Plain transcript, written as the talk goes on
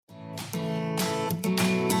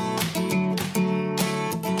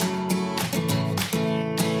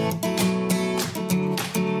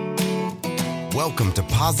Welcome to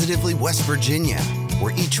Positively West Virginia,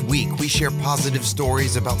 where each week we share positive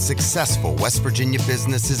stories about successful West Virginia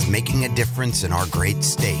businesses making a difference in our great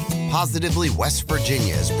state. Positively West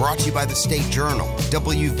Virginia is brought to you by the State Journal,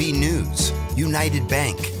 WV News, United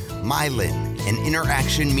Bank, Mylan, and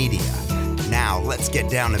Interaction Media. Now let's get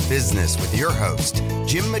down to business with your host,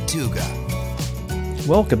 Jim Matuga.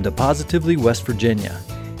 Welcome to Positively West Virginia.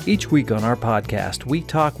 Each week on our podcast, we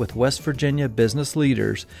talk with West Virginia business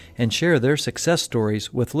leaders and share their success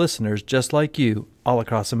stories with listeners just like you all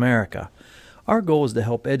across America. Our goal is to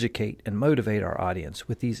help educate and motivate our audience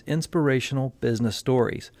with these inspirational business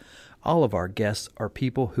stories. All of our guests are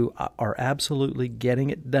people who are absolutely getting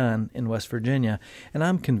it done in West Virginia, and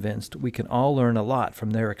I'm convinced we can all learn a lot from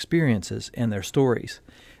their experiences and their stories.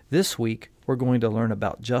 This week, we're going to learn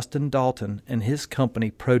about Justin Dalton and his company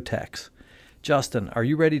Protex. Justin, are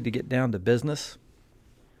you ready to get down to business?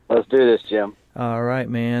 Let's do this, Jim. All right,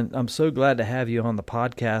 man. I'm so glad to have you on the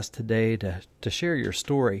podcast today to share your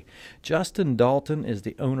story. Justin Dalton is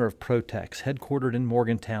the owner of Protex, headquartered in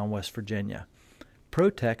Morgantown, West Virginia.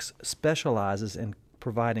 Protex specializes in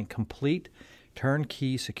providing complete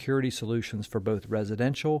turnkey security solutions for both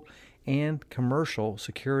residential and commercial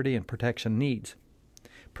security and protection needs.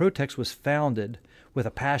 Protex was founded with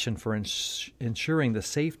a passion for ensuring the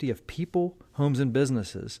safety of people, homes, and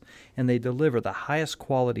businesses, and they deliver the highest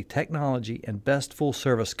quality technology and best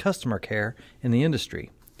full-service customer care in the industry.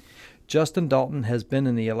 Justin Dalton has been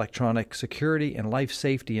in the electronic security and life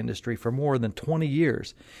safety industry for more than 20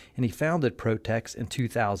 years, and he founded Protex in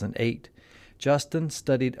 2008. Justin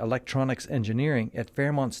studied electronics engineering at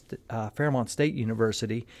Fairmont State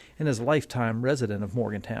University and is a lifetime resident of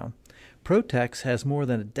Morgantown. Protex has more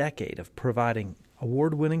than a decade of providing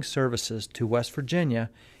award-winning services to West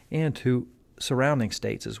Virginia and to surrounding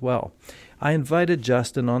states as well. I invited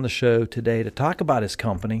Justin on the show today to talk about his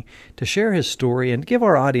company, to share his story, and give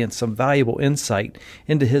our audience some valuable insight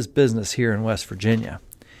into his business here in West Virginia.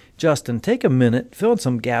 Justin, take a minute, fill in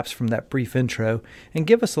some gaps from that brief intro, and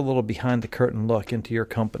give us a little behind-the-curtain look into your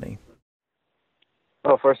company.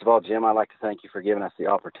 Well, first of all, Jim, I'd like to thank you for giving us the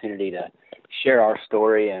opportunity to share our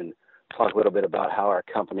story and talk a little bit about how our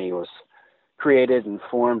company was created and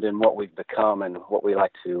formed and what we've become and what we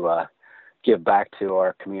like to give back to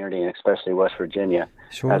our community and especially West Virginia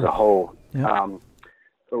as a whole. Yep.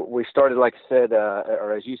 We started, like I said,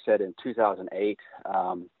 or as you said, in 2008.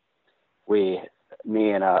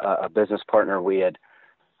 Me and a business partner, we had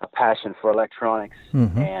a passion for electronics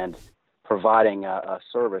and providing a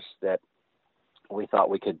service that we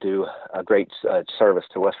thought we could do a great service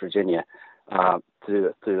to West Virginia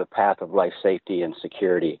through the path of life safety and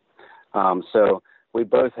security. So we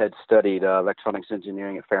both had studied electronics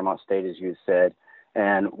engineering at Fairmont State, as you said,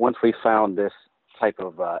 and once we found this type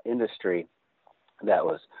of industry that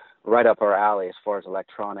was right up our alley as far as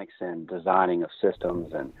electronics and designing of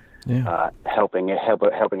systems and helping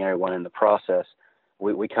everyone in the process,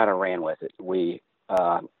 we kind of ran with it. We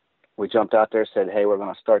jumped out there, said, "Hey, we're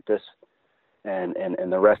going to start this," and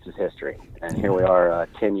the rest is history. And here we are,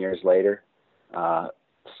 10 years later,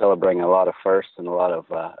 celebrating a lot of firsts and a lot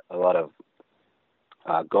of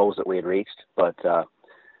goals that we had reached. But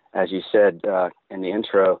as you said in the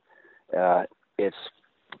intro, it's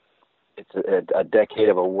a decade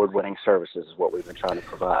of award-winning services is what we've been trying to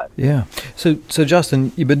provide. Yeah. So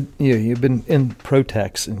Justin, you've been in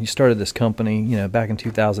Protex and you started this company, back in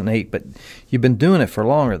 2008, but you've been doing it for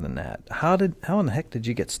longer than that. How in the heck did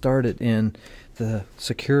you get started in the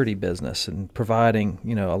security business and providing,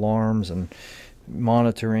 alarms and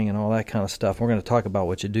monitoring and all that kind of stuff? We're going to talk about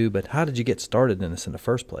what you do, but how did you get started in this in the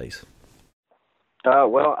first place?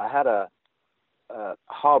 Well, I had a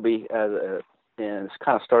hobby and it's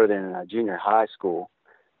kind of started in junior high school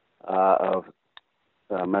of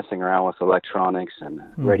messing around with electronics and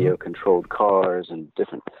radio-controlled cars and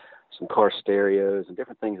some car stereos and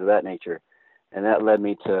different things of that nature. And that led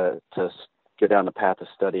me to go down the path of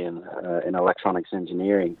studying in electronics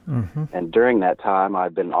engineering. And during that time,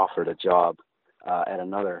 I'd been offered a job at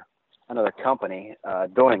another company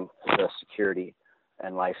doing the security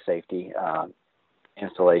and life safety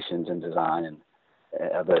installations and design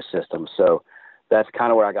of those systems. So that's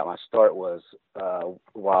kind of where I got my start, was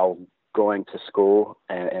while going to school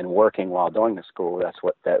and working while doing the school.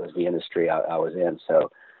 That was the industry I was in.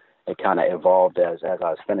 So it kind of evolved as I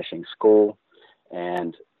was finishing school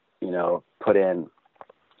and, put in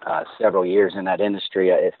several years in that industry.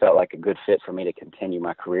 It felt like a good fit for me to continue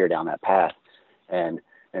my career down that path and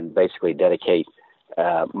basically dedicate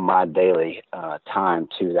my daily time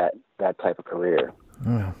to that type of career.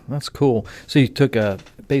 Oh, that's cool. So you took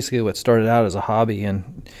basically what started out as a hobby,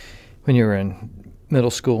 and when you were in middle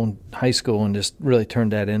school and high school and just really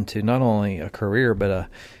turned that into not only a career but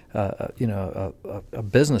a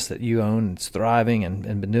business that you own and it's thriving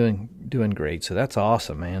and been doing great. So that's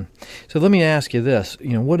awesome, man. So let me ask you this,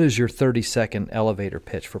 what is your 30-second elevator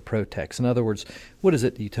pitch for Protex? In other words, what is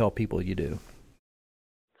it that you tell people you do?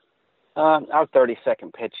 Our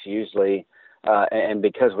 30-second pitch usually, and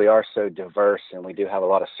because we are so diverse and we do have a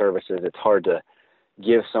lot of services, it's hard to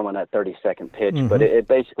give someone that 30-second pitch, Mm-hmm. but it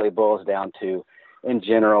basically boils down to, in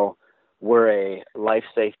general, we're a life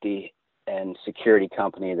safety and security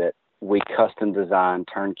company that we custom design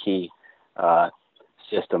turnkey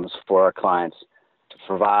systems for our clients to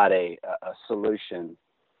provide a solution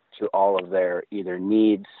to all of their either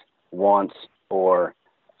needs, wants, or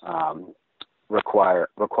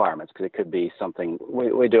requirements, because it could be something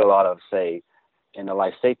we do a lot of, say, in the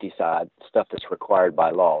life safety side, stuff that's required by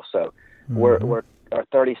law. So Mm-hmm. Our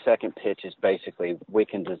 30-second pitch is basically we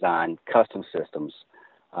can design custom systems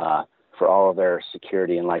for all of their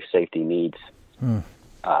security and life safety needs.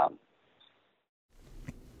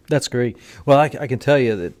 That's great. Well, I can tell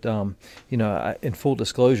you that, in full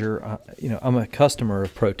disclosure, I'm a customer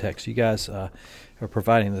of Protex. You guys are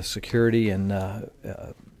providing the security and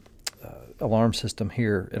alarm system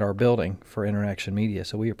here at our building for Interaction Media.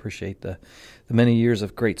 So we appreciate the many years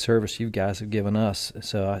of great service you guys have given us.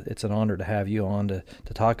 So it's an honor to have you on to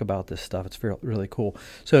talk about this stuff. It's really cool.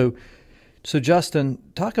 So Justin,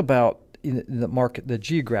 talk about the market, the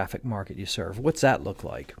geographic market you serve. What's that look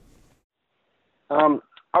like?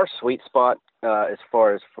 Our sweet spot, as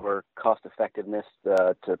far as for cost effectiveness,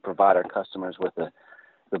 to provide our customers with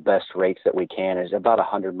the best rates that we can, is about a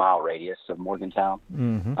 100-mile radius of Morgantown.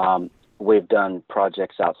 Mm-hmm. We've done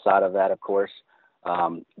projects outside of that, of course,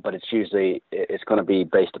 but it's going to be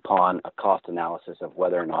based upon a cost analysis of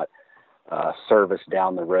whether or not service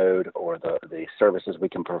down the road or the services we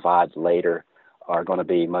can provide later are going to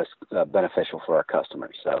be most beneficial for our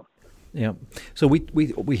customers. So. Yeah. So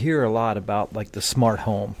we hear a lot about like the smart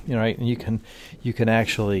home, right? And you can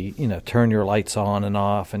actually, turn your lights on and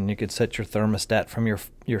off, and you could set your thermostat from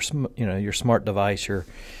your smart device, your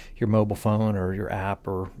mobile phone or your app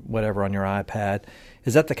or whatever on your iPad.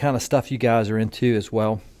 Is that the kind of stuff you guys are into as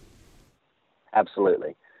well?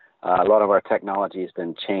 Absolutely. A lot of our technology has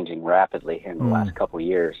been changing rapidly in the last couple of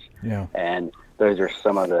years. Yeah. And those are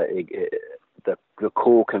some of the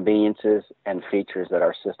cool conveniences and features that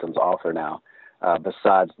our systems offer now,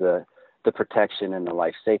 besides the protection and the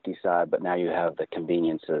life safety side. But now you have the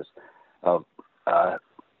conveniences of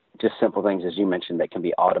just simple things, as you mentioned, that can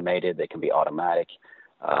be automated, that can be automatic.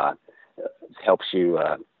 Helps you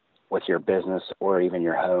with your business or even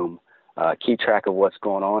your home keep track of what's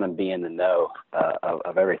going on and be in the know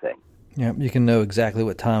of everything. Yeah, you can know exactly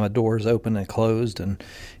what time a door is open and closed, and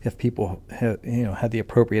if people have the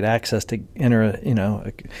appropriate access to enter.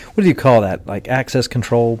 What do you call that? Like access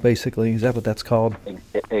control, basically. Is that what that's called?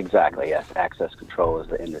 Exactly. Yes, access control is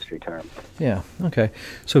the industry term. Yeah. Okay.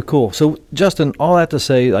 So cool. So Justin, all that to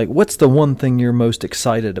say, like, what's the one thing you're most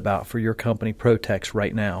excited about for your company, Protex,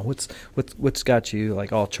 right now? What's got you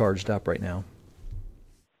like all charged up right now?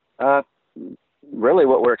 Really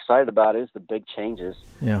what we're excited about is the big changes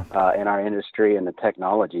in our industry and the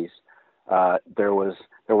technologies. There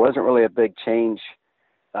wasn't really a big change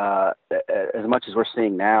as much as we're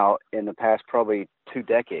seeing now in the past probably 2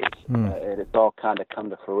 decades. It's all kind of come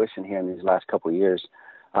to fruition here in these last couple of years.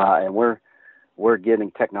 And we're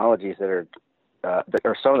getting technologies that are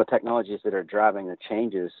some of the technologies that are driving the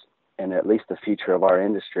changes and at least the future of our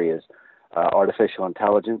industry is artificial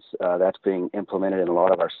intelligence. That's being implemented in a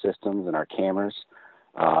lot of our systems and our cameras.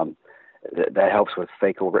 That helps with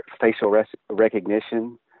facial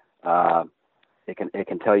recognition. It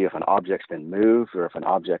can tell you if an object's been moved or if an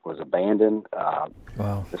object was abandoned.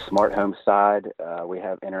 Wow. The smart home side, we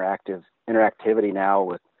have interactivity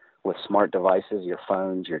now with smart devices, your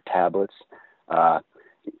phones, your tablets.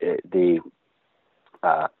 The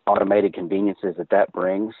automated conveniences that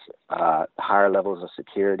brings, higher levels of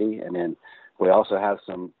security, and then we also have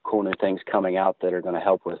some cool new things coming out that are going to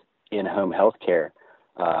help with in-home healthcare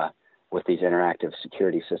with these interactive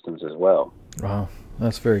security systems as well. Wow,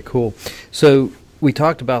 that's very cool. So we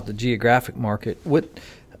talked about the geographic market.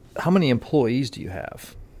 How many employees do you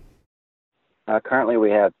have? Currently, we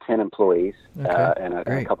have 10 employees and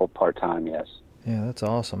a couple part-time. Yes. Yeah, that's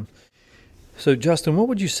awesome. So, Justin, what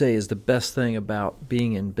would you say is the best thing about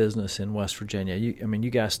being in business in West Virginia? You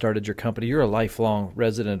guys started your company. You're a lifelong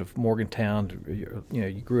resident of Morgantown.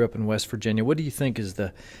 You grew up in West Virginia. What do you think is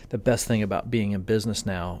the best thing about being in business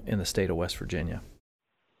now in the state of West Virginia?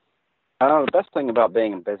 The best thing about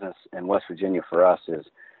being in business in West Virginia for us is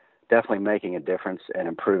definitely making a difference and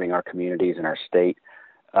improving our communities and our state,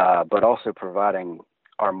 but also providing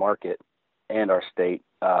our market and our state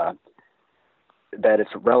that it's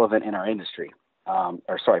relevant in our industry,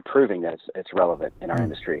 proving that it's relevant in our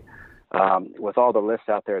industry. With all the lists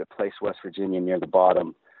out there that place West Virginia near the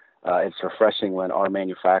bottom, it's refreshing when our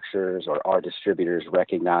manufacturers or our distributors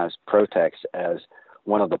recognize Protex as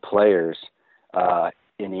one of the players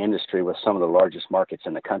in the industry with some of the largest markets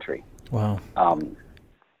in the country. Wow.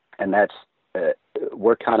 And that's,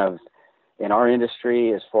 we're kind of, in our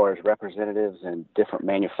industry, as far as representatives and different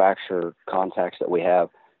manufacturer contacts that we have,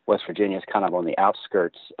 West Virginia is kind of on the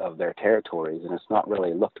outskirts of their territories, and it's not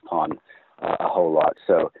really looked upon a whole lot.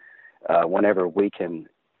 So whenever we can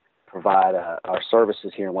provide our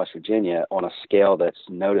services here in West Virginia on a scale that's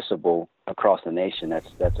noticeable across the nation,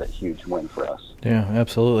 that's a huge win for us. Yeah,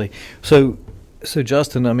 absolutely. So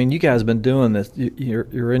Justin, I mean, you guys have been doing this.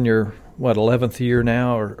 You're in your 11th year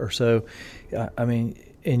now or so. I mean,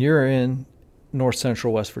 and you're in North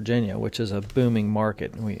Central West Virginia, which is a booming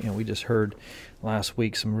market. And we just heard last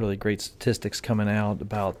week some really great statistics coming out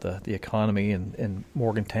about the economy in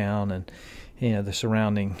Morgantown and the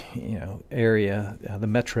surrounding area, the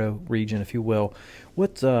metro region, if you will.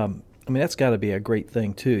 I mean, that's got to be a great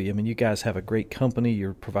thing too. I mean, you guys have a great company,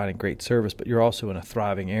 you're providing great service, but you're also in a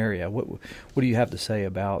thriving area. What do you have to say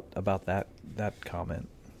about that comment?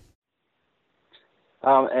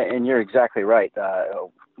 And you're exactly right.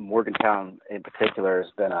 Morgantown in particular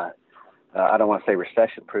has been I don't want to say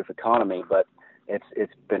recession-proof economy, but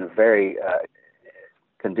it's been very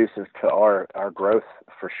conducive to our growth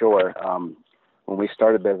for sure. When we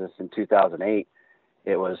started business in 2008,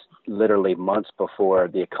 it was literally months before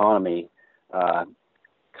the economy kind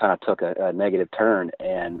of took a negative turn,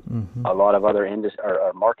 and a lot of other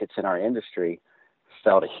markets in our industry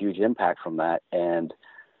felt a huge impact from that. And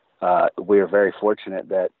we are very fortunate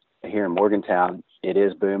that here in Morgantown, it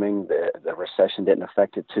is booming. The recession didn't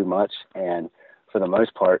affect it too much, and for the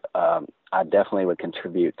most part, I definitely would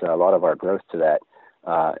contribute a lot of our growth to that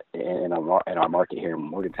in our market here in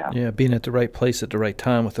Morgantown. Yeah, being at the right place at the right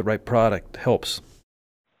time with the right product helps.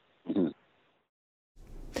 Mm-hmm.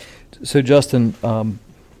 So, Justin, one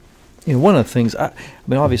of the things I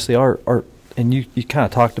mean, obviously, our and you kind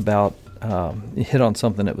of talked about. You hit on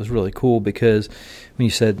something that was really cool, because when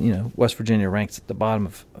you said, West Virginia ranks at the bottom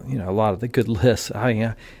of, a lot of the good lists,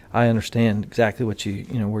 I understand exactly what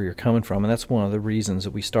where you're coming from. And that's one of the reasons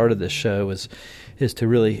that we started this show is to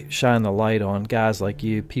really shine the light on guys like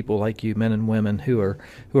you, people like you, men and women who are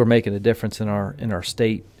making a difference in our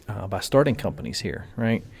state by starting companies here,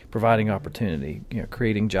 right? Providing opportunity,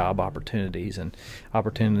 creating job opportunities and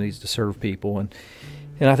opportunities to serve people. And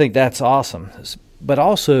I think that's awesome. But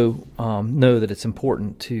also know that it's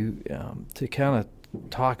important to kind of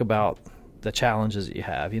talk about the challenges that you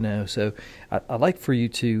have, So I'd like for you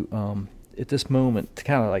to, at this moment, to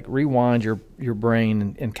kind of like rewind your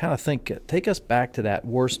brain and kind of take us back to that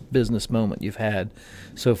worst business moment you've had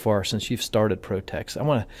so far since you've started Protex. I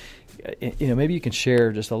want to, maybe you can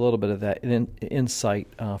share just a little bit of that insight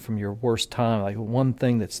from your worst time, like one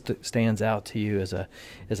thing that stands out to you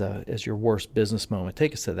as your worst business moment.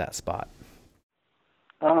 Take us to that spot.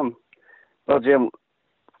 Well, Jim,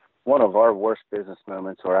 one of our worst business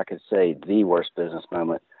moments, or I could say the worst business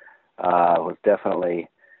moment, was definitely,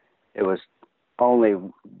 it was only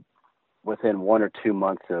within 1 or 2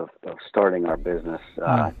 months of starting our business,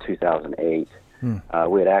 2008.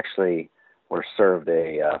 We had actually were served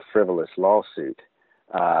a frivolous lawsuit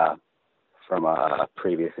from a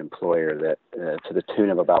previous employer that to the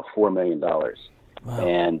tune of about $4 million. Wow.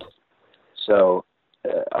 And so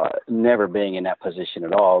never being in that position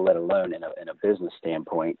at all, let alone in a business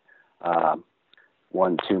standpoint,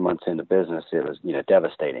 1-2 months into business, it was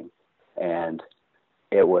devastating, and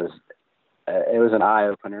it was an eye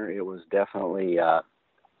opener. It was definitely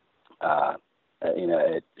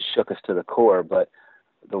it shook us to the core, but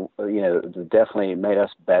definitely made us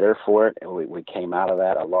better for it. And we came out of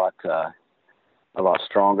that a lot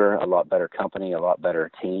stronger, a lot better company, a lot better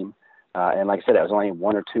team. And like I said, it was only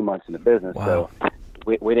 1 or 2 months in the business, wow. So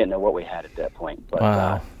we didn't know what we had at that point. But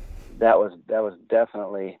wow. That was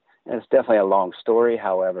definitely, and it's definitely a long story.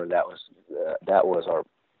 However, that was our,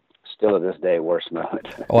 still to this day, worst moment.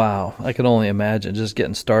 Wow, I can only imagine just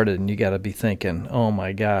getting started, and you got to be thinking, "Oh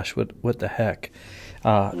my gosh, what the heck?"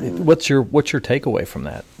 What's your takeaway from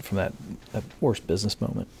that worst business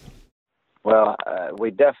moment? Well, we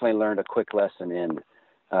definitely learned a quick lesson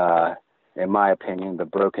in my opinion, the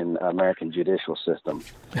broken American judicial system,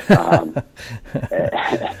 and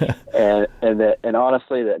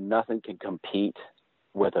honestly, that nothing can compete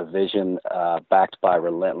with a vision backed by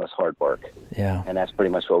relentless hard work. Yeah. And that's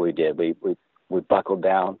pretty much what we did. We buckled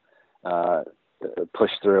down,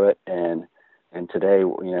 pushed through it, and today,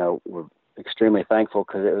 we're extremely thankful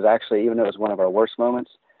because it was actually, even though it was one of our worst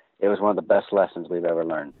moments, it was one of the best lessons we've ever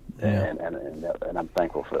learned. Yeah. And I'm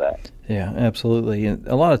thankful for that. Yeah, absolutely. And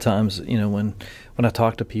a lot of times, when I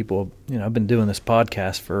talk to people, I've been doing this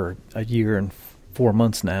podcast for a year and 4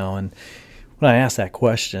 months now, and when I ask that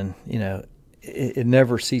question, it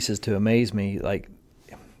never ceases to amaze me. Like,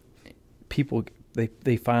 people,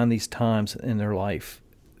 they find these times in their life,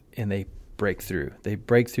 and they break through. They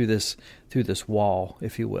break through this wall,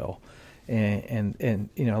 if you will. And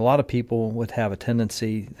a lot of people would have a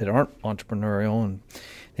tendency that aren't entrepreneurial, and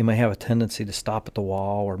they may have a tendency to stop at the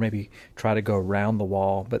wall or maybe try to go around the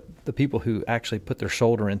wall. But the people who actually put their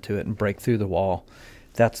shoulder into it and break through the wall,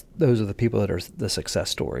 those are the people that are the success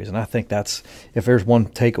stories. And I think if there's one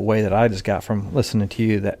takeaway that I just got from listening to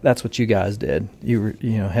you, that's what you guys did. You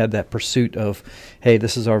had that pursuit of, hey,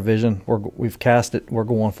 this is our vision. We've cast it. We're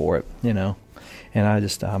going for it. And I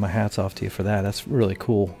just my hats off to you for that. That's really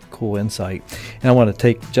cool insight. And I want to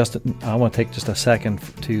take just a second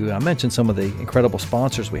to mention some of the incredible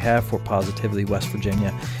sponsors we have for Positively West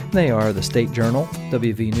Virginia. They are the State Journal,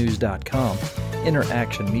 WVNews.com,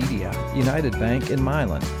 Interaction Media, United Bank, and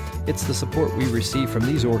Milan. It's the support we receive from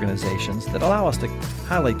these organizations that allow us to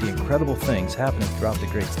highlight the incredible things happening throughout the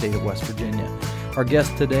great state of West Virginia. Our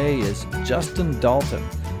guest today is Justin Dalton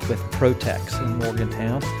with Protex in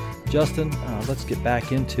Morgantown. Justin, let's get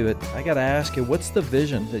back into it. I got to ask you, what's the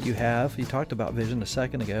vision that you have? You talked about vision a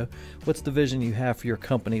second ago. What's the vision you have for your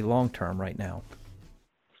company long-term right now?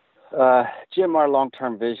 Jim, our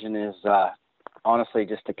long-term vision is honestly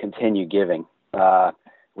just to continue giving.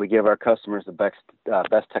 We give our customers the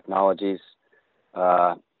best technologies.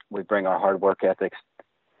 We bring our hard work ethics,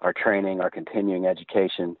 our training, our continuing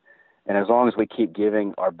education. And as long as we keep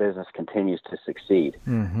giving, our business continues to succeed.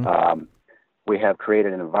 Mm-hmm. We have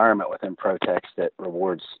created an environment within Protex that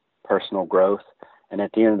rewards personal growth, and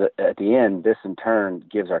at the end, this in turn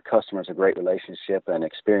gives our customers a great relationship and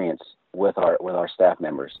experience with our staff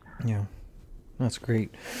members. Yeah, that's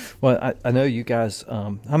great. Well, I know you guys.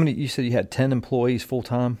 How many? You said you had 10 employees full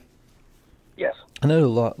time. Yes. I know a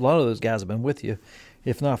lot of those guys have been with you,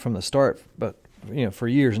 if not from the start, but for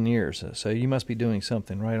years and years. So you must be doing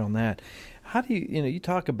something right on that. How do you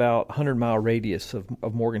talk about 100-mile radius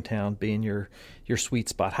of Morgantown being your sweet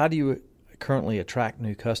spot. How do you currently attract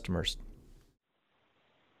new customers?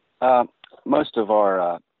 Most of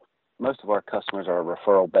our customers are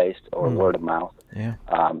referral based or word of mouth. Yeah.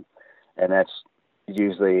 And that's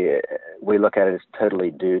usually, we look at it as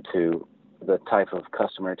totally due to the type of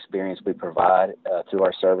customer experience we provide through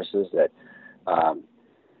our services. That our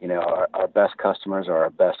best customers are our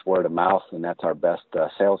best word of mouth, and that's our best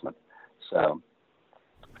salesman. So,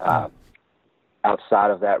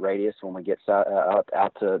 outside of that radius, when we get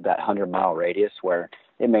out to that 100-mile radius where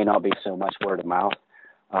it may not be so much word of mouth,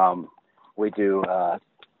 we do a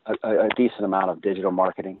decent amount of digital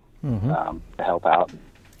marketing to help out.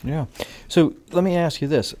 Yeah. So let me ask you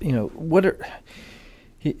this: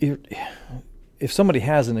 if somebody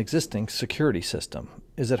has an existing security system,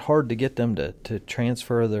 is it hard to get them to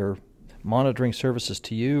transfer their monitoring services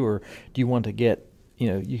to you, or do you want to get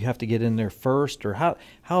you have to get in there first, or how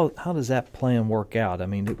does that plan work out? I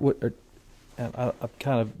mean, I'm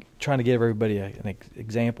kind of trying to give everybody an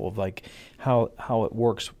example of like how it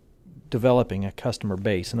works developing a customer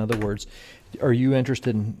base. In other words, are you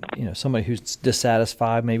interested in somebody who's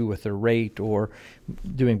dissatisfied maybe with their rate or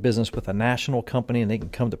doing business with a national company and they can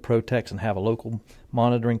come to Protex and have a local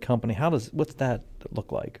monitoring company? What's that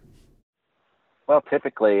look like? Well,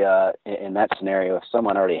 typically in that scenario, if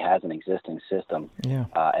someone already has an existing system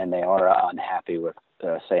and they are unhappy with,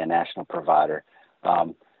 say, a national provider,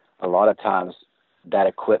 a lot of times that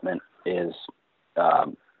equipment is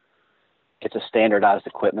it's a standardized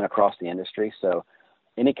equipment across the industry. So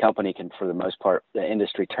any company can, for the most part, the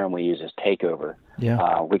industry term we use is takeover.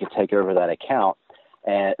 Yeah. We can take over that account,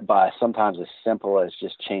 and by sometimes as simple as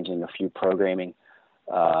just changing a few programming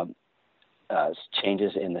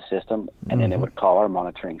changes in the system, and then it would call our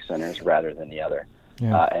monitoring centers rather than the other.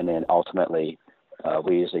 Yeah. And then ultimately,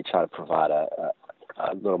 we usually try to provide a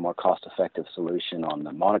little more cost-effective solution on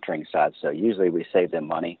the monitoring side. So usually we save them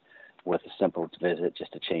money with a simple visit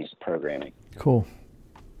just to change the programming. Cool.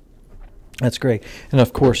 That's great. And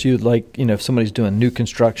of course, you'd like, if somebody's doing new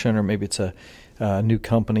construction or maybe it's a new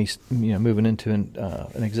company, moving into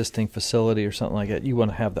an existing facility or something like that, you want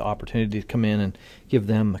to have the opportunity to come in and give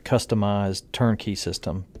them a customized turnkey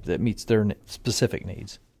system that meets their specific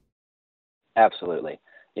needs. Absolutely.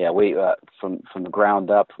 yeah, we from the ground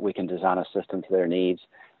up, we can design a system to their needs.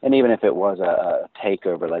 And even if it was a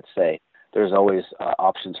takeover, let's say, there's always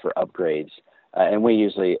options for upgrades. And we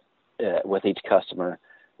usually, with each customer,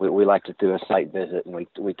 we like to do a site visit, and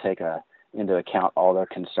we take into account all their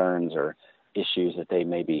concerns or issues that they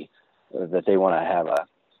want to have a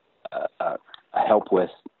help with,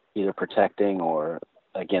 either protecting or,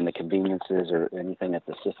 again, the conveniences or anything that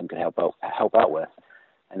the system can help out with.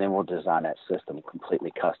 And then we'll design that system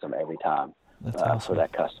completely custom every time. That's awesome. For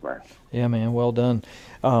that customer. Yeah, man, well done.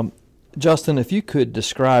 Justin, if you could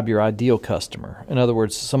describe your ideal customer, in other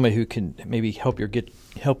words, somebody who can maybe help you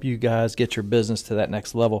guys get your business to that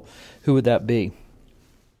next level, who would that be?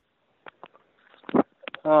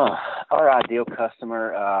 Our ideal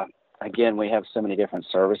customer, again, we have so many different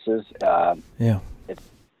services.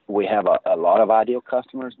 We have a lot of ideal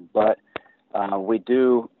customers, but we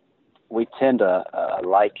tend to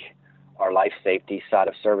like our life safety side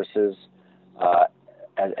of services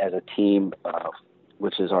as a team,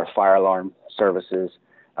 which is our fire alarm services,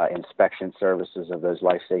 inspection services of those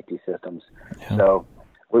life safety systems. Yeah. So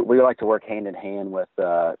we like to work hand in hand with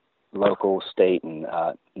local, state, and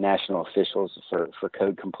national officials for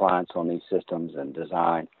code compliance on these systems and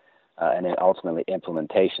design, and then ultimately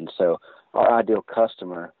implementation. So our ideal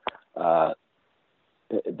customer, that's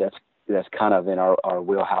kind of in our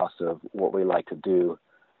wheelhouse of what we like to do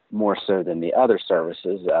more so than the other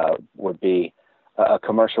services, would be a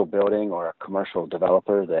commercial building or a commercial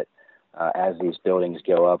developer that as these buildings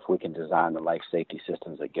go up, we can design the life safety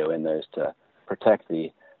systems that go in those to protect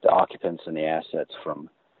the occupants and the assets from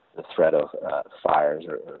the threat of fires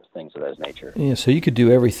or things of that nature. Yeah, so you could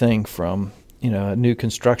do everything from, a new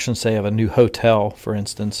construction, say, of a new hotel, for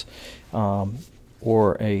instance,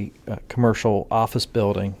 or a commercial office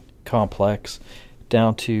building complex,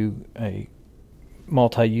 down to a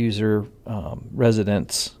multi-user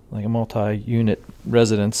residence, like a multi-unit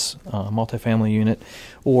residence, multi-family unit,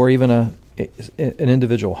 or even an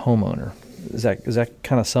individual homeowner. Does that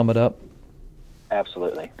kind of sum it up?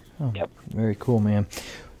 Absolutely. Oh, yep. Very cool, man.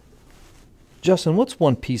 Justin, what's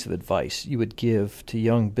one piece of advice you would give to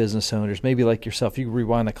young business owners, maybe like yourself? You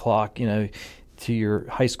rewind the clock, to your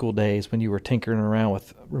high school days when you were tinkering around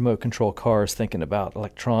with remote control cars, thinking about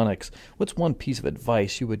electronics. What's one piece of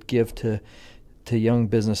advice you would give to young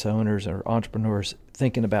business owners or entrepreneurs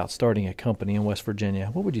thinking about starting a company in West Virginia?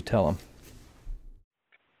 What would you tell them?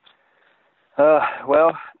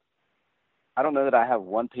 Well, I don't know that I have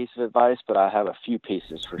one piece of advice, but I have a few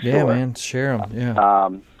pieces for sure. Yeah, man, share them. Yeah,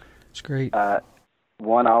 it's great.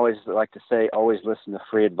 One, I always like to say, always listen to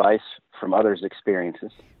free advice from others'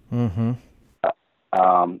 experiences. Mm-hmm.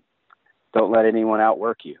 Don't let anyone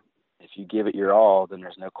outwork you. If you give it your all, then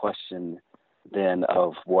there's no question then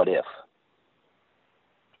of what if.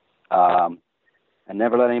 And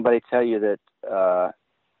never let anybody tell you that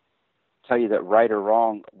right or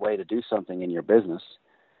wrong way to do something in your business,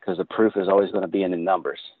 because the proof is always going to be in the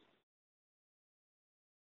numbers.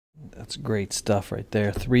 That's great stuff right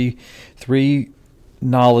there. Three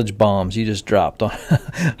knowledge bombs you just dropped on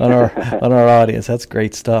our audience. That's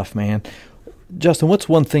great stuff, man. Justin, what's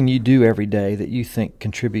one thing you do every day that you think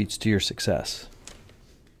contributes to your success?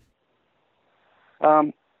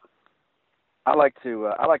 I like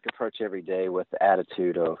to approach every day with the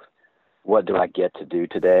attitude of what do I get to do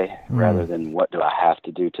today, rather than what do I have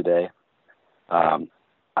to do today.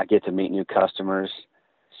 I get to meet new customers,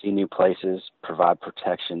 see new places, provide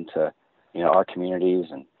protection to our communities,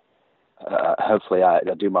 and hopefully I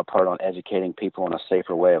do my part on educating people on a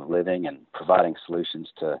safer way of living and providing solutions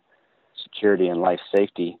to security and life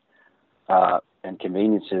safety and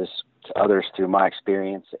conveniences to others through my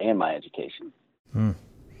experience and my education.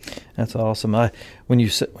 That's awesome. When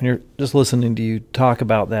you're just listening to you talk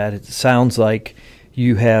about that, it sounds like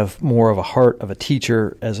you have more of a heart of a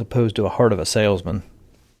teacher as opposed to a heart of a salesman.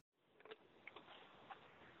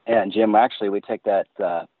 Yeah, and Jim, actually, we take that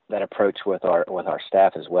approach with our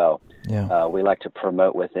staff as well. Yeah. We like to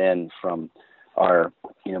promote within from our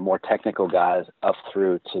more technical guys up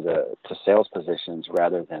through to sales positions,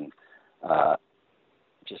 rather than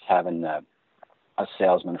just having a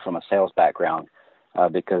salesman from a sales background,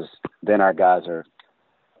 because then our guys are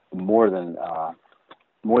more than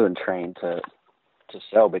trained to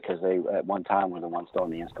sell, because they at one time were the ones doing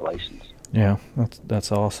the installations. Yeah,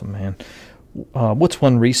 that's awesome, man. What's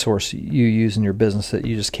one resource you use in your business that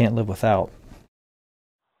you just can't live without?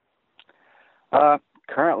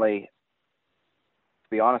 Currently, to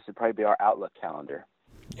be honest, it'd probably be our Outlook calendar.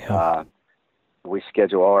 Yeah. We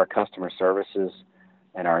schedule all our customer services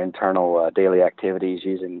and our internal daily activities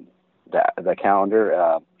using the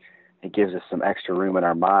calendar. It gives us some extra room in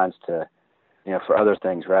our minds to for other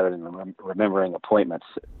things rather than remembering appointments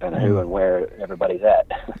and who and where everybody's at.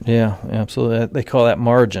 Yeah, absolutely. They call that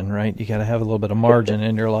margin, right? You got to have a little bit of margin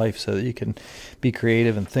in your life so that you can be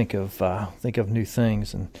creative and think of new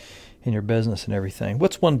things and in your business and everything.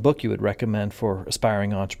 What's one book you would recommend for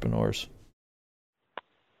aspiring entrepreneurs?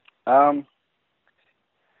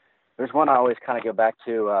 There's one I always kind of go back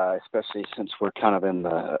to, especially since we're kind of in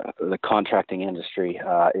the contracting industry,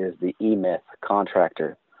 is the E-Myth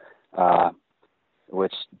Contractor,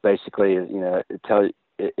 which basically is,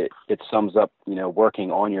 it sums up, working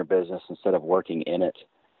on your business instead of working in it,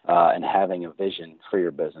 and having a vision for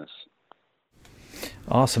your business.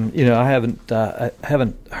 Awesome. I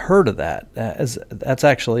haven't heard of that. That's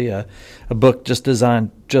actually a book just designed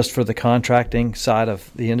just for the contracting side of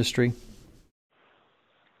the industry.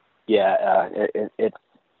 Yeah,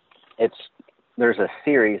 it's there's a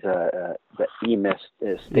series, the E-Myth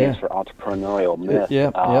stands for Entrepreneurial Myth.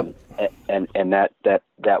 And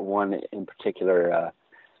that one in particular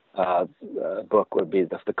book would be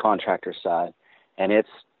the contractor side, and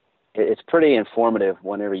it's pretty informative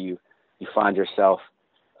whenever you find yourself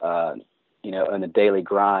in a daily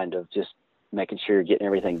grind of just making sure you're getting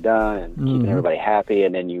everything done and keeping everybody happy,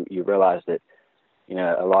 and then you realize that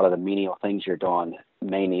a lot of the menial things you're doing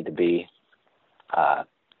may need to be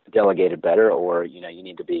delegated better, or you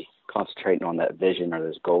need to be concentrating on that vision or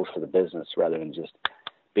those goals for the business rather than just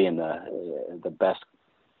being the best,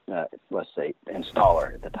 let's say,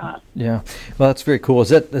 installer at the time. Yeah, well, that's very cool. Is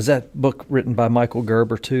that book written by Michael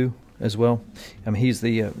Gerber too, as well? I mean, he's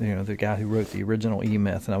the the guy who wrote the original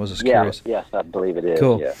E-Myth, and I was just curious. Yes, I believe it is.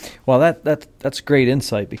 Cool. Yeah. Well, that's great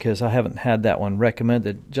insight because I haven't had that one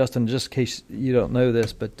recommended. Justin, just in case you don't know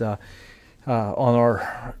this, but on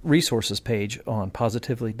our resources page on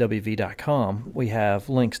positivelywv.com, we have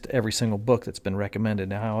links to every single book that's been recommended.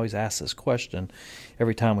 Now, I always ask this question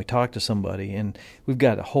every time we talk to somebody, and we've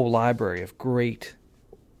got a whole library of great,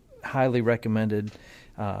 highly recommended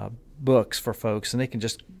books for folks, and they can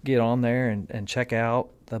just get on there and check out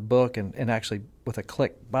the book and actually, with a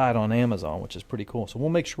click, buy it on Amazon, which is pretty cool. So we'll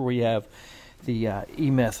make sure we have the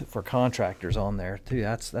E-Myth for contractors on there, too.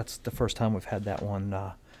 That's the first time we've had that one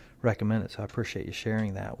recommended, so I appreciate you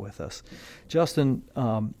sharing that with us. Justin,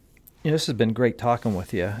 this has been great talking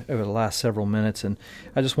with you over the last several minutes, and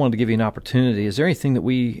I just wanted to give you an opportunity. Is there anything that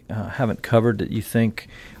we haven't covered that you think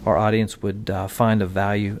our audience would find of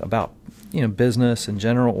value about business in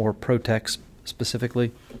general or Protex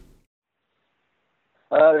specifically?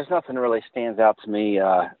 There's nothing really stands out to me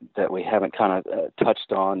that we haven't kind of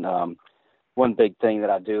touched on. One big thing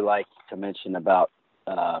that I do like to mention about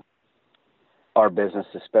our business,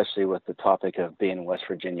 especially with the topic of being West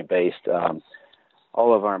Virginia based,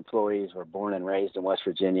 all of our employees were born and raised in West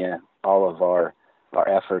Virginia. All of our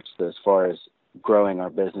efforts as far as growing our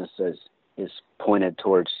business is pointed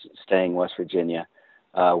towards staying West Virginia.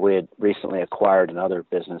 We had recently acquired another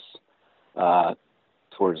business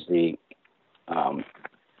towards the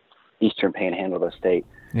eastern panhandle of the state.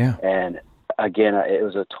 Yeah. And again, it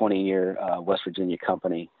was a 20-year West Virginia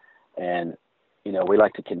company. And, we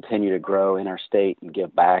like to continue to grow in our state and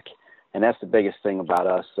give back. And that's the biggest thing about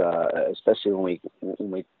us, especially when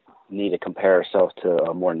we need to compare ourselves to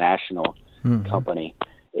a more national company,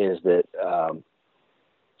 is that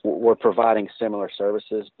we're providing similar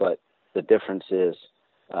services, but the difference is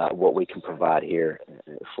what we can provide here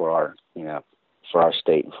for our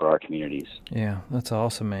state and for our communities. Yeah, that's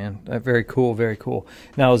awesome, man. Very cool, very cool.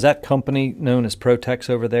 Now, is that company known as Protex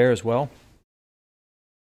over there as well?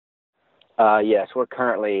 Yes, we're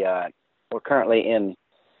currently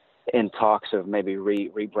in talks of maybe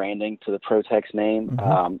rebranding to the Protex name,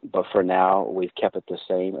 but for now we've kept it the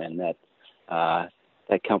same, and that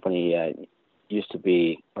company used to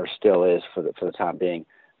be, or still is for the time being,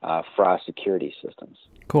 Fry Security Systems.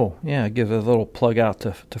 Cool. Yeah, give a little plug out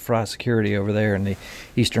to Fry Security over there in the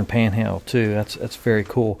Eastern Panhandle too. That's very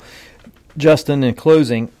cool. Justin, in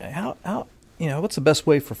closing, how what's the best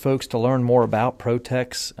way for folks to learn more about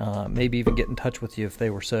Protex? Maybe even get in touch with you if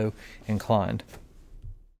they were so inclined.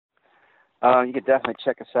 You could definitely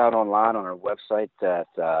check us out online on our website at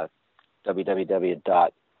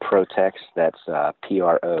www.protex. That's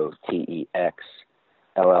Protex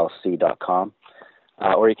LLC.com.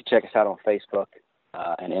 Or you can check us out on Facebook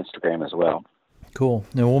and Instagram as well. Cool.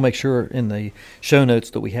 Now, we'll make sure in the show notes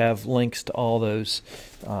that we have links to all those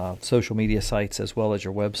social media sites as well as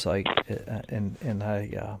your website, and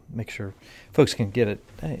I make sure folks can get it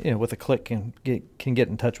with a click and can get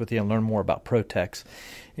in touch with you and learn more about Protex.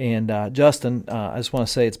 And Justin, I just want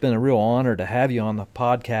to say it's been a real honor to have you on the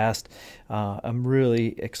podcast. I'm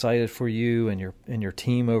really excited for you and your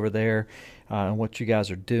team over there. and what you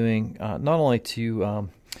guys are doing, not only to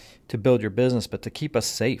build your business, but to keep us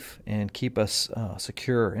safe and keep us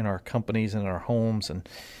secure in our companies and our homes,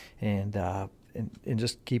 and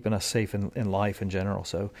just keeping us safe in life in general.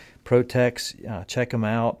 So Protex, check them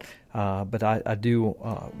out. But I do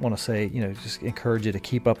want to say, just encourage you to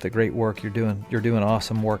keep up the great work you're doing. You're doing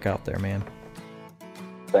awesome work out there, man.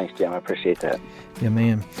 Thanks, Jim. I appreciate that. Yeah,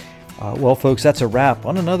 man. Well, folks, that's a wrap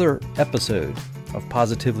on another episode of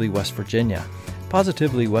Positively West Virginia.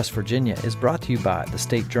 Positively West Virginia is brought to you by the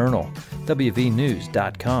State Journal,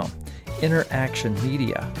 WVNews.com, Interaction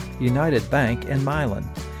Media, United Bank, and Mylan.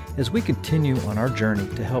 As we continue on our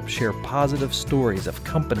journey to help share positive stories of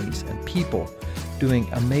companies and people doing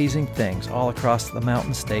amazing things all across the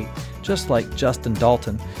Mountain State, just like Justin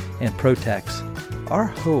Dalton and Protex, our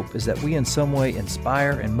hope is that we in some way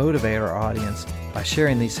inspire and motivate our audience by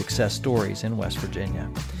sharing these success stories in West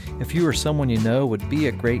Virginia. If you or someone you know would be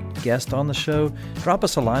a great guest on the show, drop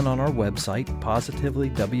us a line on our website,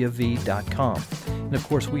 positively.wv.com. And of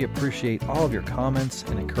course, we appreciate all of your comments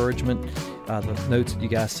and encouragement, the notes that you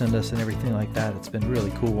guys send us and everything like that. It's been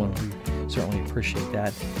really cool, and we certainly appreciate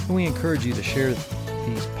that. And we encourage you to share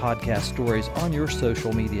these podcast stories on your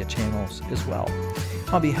social media channels as well.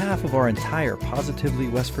 On behalf of our entire Positively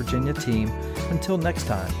West Virginia team, until next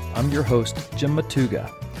time, I'm your host, Jim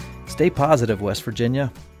Matuga. Stay positive, West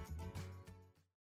Virginia.